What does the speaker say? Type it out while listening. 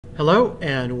Hello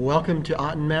and welcome to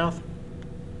Otten Math.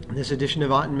 In this edition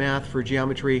of Otten Math for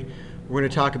geometry, we're going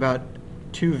to talk about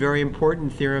two very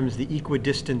important theorems, the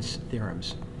equidistance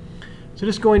theorems. So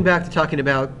just going back to talking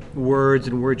about words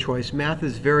and word choice, math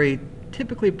is very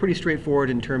typically pretty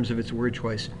straightforward in terms of its word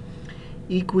choice.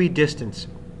 Equidistance.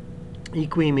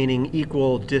 Equi meaning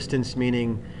equal, distance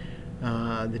meaning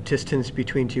the distance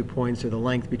between 2 points or the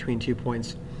length between 2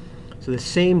 points. So the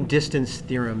same distance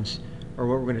theorems are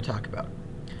what we're going to talk about.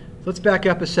 So let's back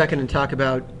up a second and talk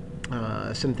about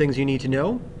some things you need to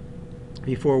know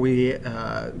before we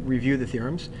review the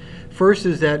theorems. First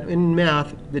is that in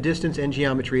math, the distance and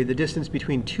geometry, the distance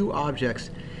between two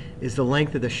objects is the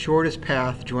length of the shortest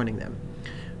path joining them.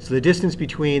 So the distance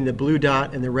between the blue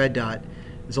dot and the red dot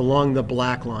is along the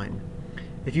black line.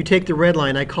 If you take the red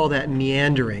line, I call that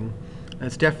meandering.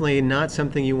 That's definitely not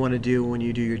something you want to do when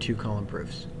you do your two-column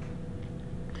proofs.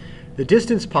 The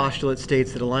distance postulate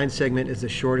states that a line segment is the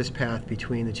shortest path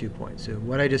between the 2 points. So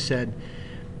what I just said,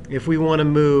 if we want to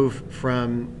move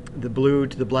from the blue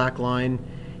to the black line,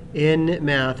 in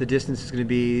math, the distance is going to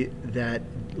be that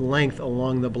length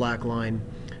along the black line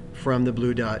from the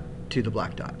blue dot to the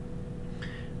black dot.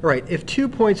 All right, if 2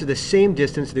 points are the same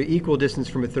distance, they're equal distance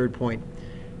from a third point,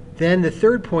 then the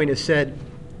third point is said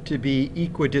to be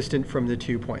equidistant from the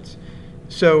 2 points.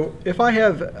 So if I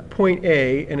have point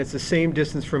A and it's the same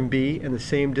distance from B and the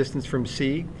same distance from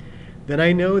C, then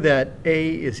I know that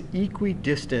A is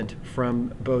equidistant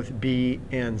from both B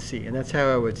and C. And that's how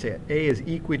I would say it. A is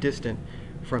equidistant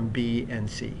from B and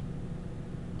C.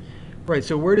 Right,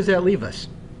 so where does that leave us?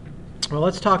 Well,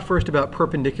 let's talk first about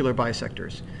perpendicular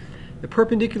bisectors. The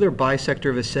perpendicular bisector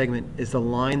of a segment is the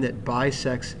line that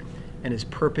bisects and is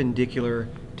perpendicular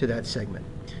to that segment.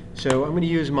 So I'm going to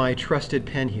use my trusted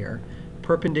pen here.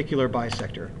 Perpendicular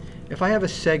bisector. If I have a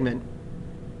segment,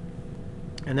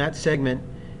 and that segment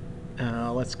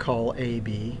let's call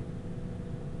AB,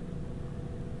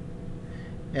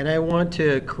 and I want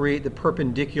to create the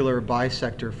perpendicular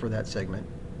bisector for that segment,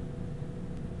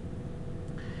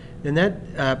 then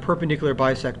that perpendicular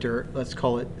bisector, let's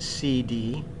call it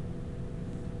CD,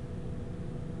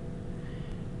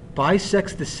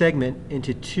 bisects the segment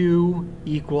into two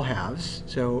equal halves.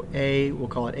 So A, we'll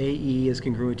call it AE, is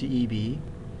congruent to EB.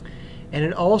 And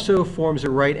it also forms a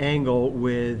right angle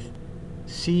with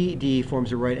CD,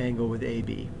 forms a right angle with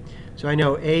AB. So I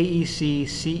know AEC,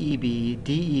 CEB,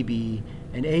 DEB,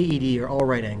 and AED are all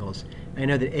right angles. I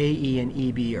know that AE and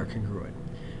EB are congruent.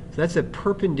 So that's a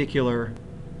perpendicular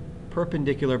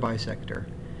bisector.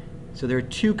 So there are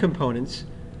two components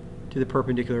to the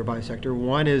perpendicular bisector.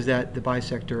 One is that the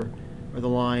bisector, or the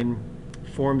line,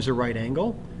 forms a right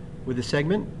angle with the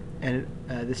segment, and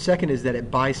the second is that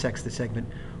it bisects the segment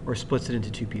or splits it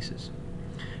into two pieces.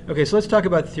 Okay, so let's talk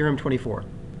about theorem 24.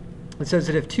 It says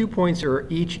that if 2 points are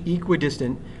each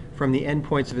equidistant from the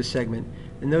endpoints of a segment,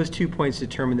 then those 2 points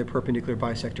determine the perpendicular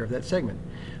bisector of that segment.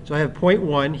 So I have point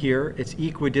 1 here, it's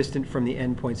equidistant from the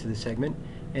endpoints of the segment.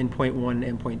 Endpoint 1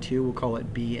 and endpoint 2, we'll call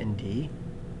it B and D.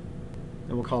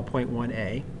 And we'll call point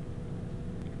 1A.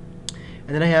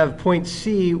 And then I have point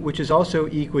C, which is also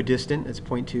equidistant, that's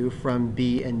point 2, from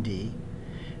B and D.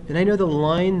 Then I know the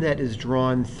line that is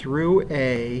drawn through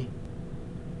A,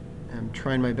 I'm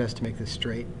trying my best to make this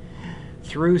straight,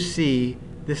 through C,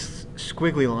 this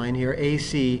squiggly line here,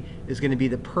 AC, is going to be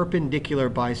the perpendicular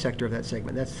bisector of that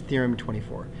segment. That's theorem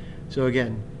 24. So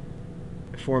again,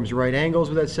 it forms right angles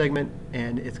with that segment,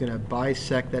 and it's going to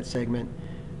bisect that segment,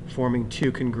 forming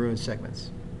two congruent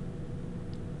segments.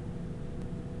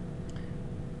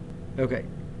 Okay,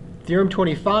 theorem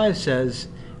 25 says,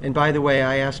 and by the way,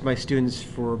 I asked my students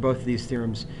for both of these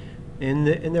theorems in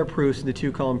their proofs, in the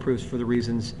two-column proofs, for the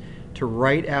reasons, to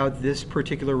write out this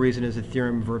particular reason as a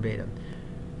theorem verbatim.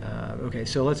 Okay,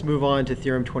 so let's move on to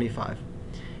theorem 25.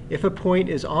 If a point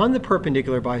is on the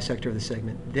perpendicular bisector of the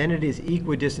segment, then it is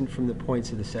equidistant from the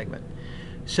points of the segment.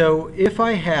 So if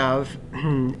I have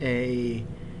a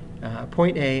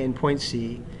point A and point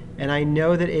C, and I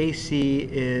know that AC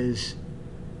is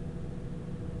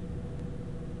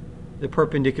the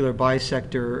perpendicular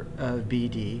bisector of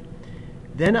BD,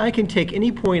 then I can take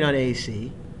any point on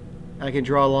AC, I can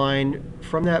draw a line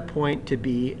from that point to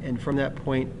B and from that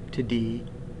point to D,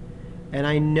 and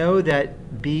I know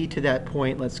that B to that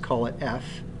point, let's call it F,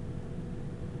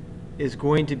 is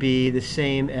going to be the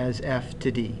same as F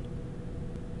to D.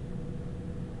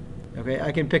 Okay,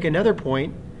 I can pick another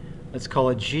point, let's call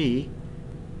it G,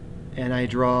 and I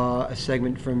draw a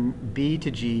segment from B to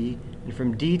G and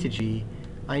from D to G.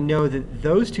 I know that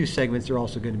those two segments are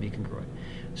also going to be congruent.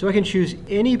 So I can choose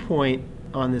any point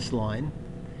on this line,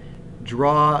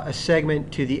 draw a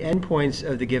segment to the endpoints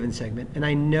of the given segment, and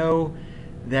I know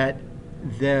that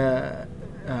the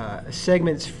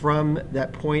segments from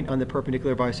that point on the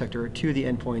perpendicular bisector to the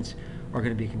endpoints are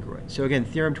going to be congruent. So again,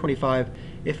 theorem 25,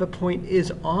 if a point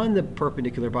is on the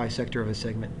perpendicular bisector of a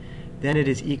segment, then it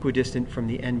is equidistant from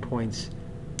the endpoints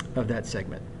of that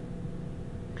segment.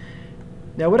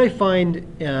 Now what I find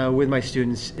with my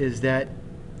students is that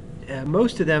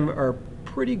most of them are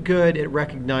pretty good at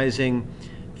recognizing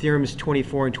theorems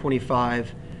 24 and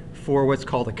 25 for what's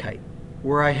called a kite,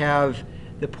 where I have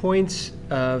the points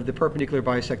of the perpendicular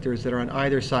bisectors that are on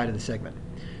either side of the segment.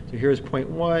 So here's point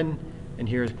 1 and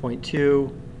here's point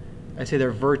 2. I say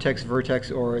they're vertex, vertex,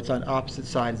 or it's on opposite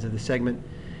sides of the segment.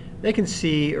 They can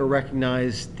see or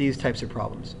recognize these types of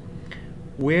problems.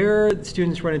 Where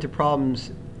students run into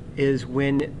problems is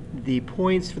when the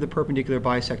points for the perpendicular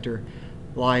bisector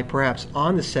lie perhaps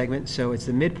on the segment, so it's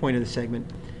the midpoint of the segment,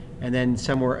 and then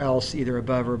somewhere else either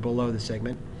above or below the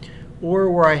segment, or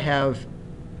where I have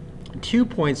 2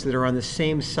 points that are on the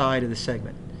same side of the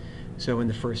segment. So in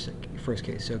the first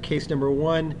case. So case number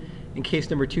 1 and case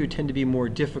number 2 tend to be more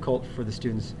difficult for the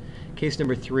students. Case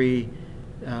number 3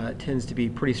 tends to be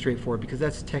pretty straightforward because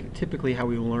that's typically how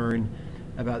we learn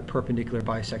about perpendicular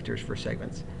bisectors for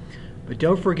segments. But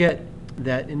don't forget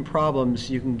that in problems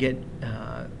you can get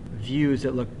views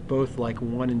that look both like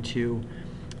 1 and 2,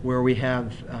 where we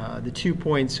have the 2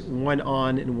 points, one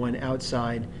on and one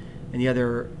outside, and the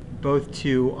other both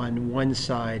 2 on one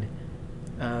side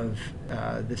of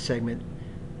the segment,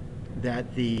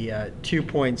 that the 2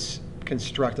 points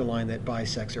construct a line that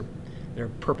bisects, or they're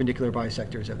perpendicular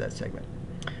bisectors of that segment.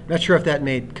 I'm not sure if that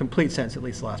made complete sense, at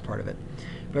least the last part of it.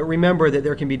 But remember that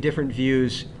there can be different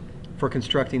views for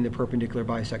constructing the perpendicular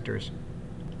bisectors.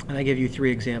 And I give you 3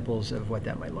 examples of what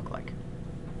that might look like.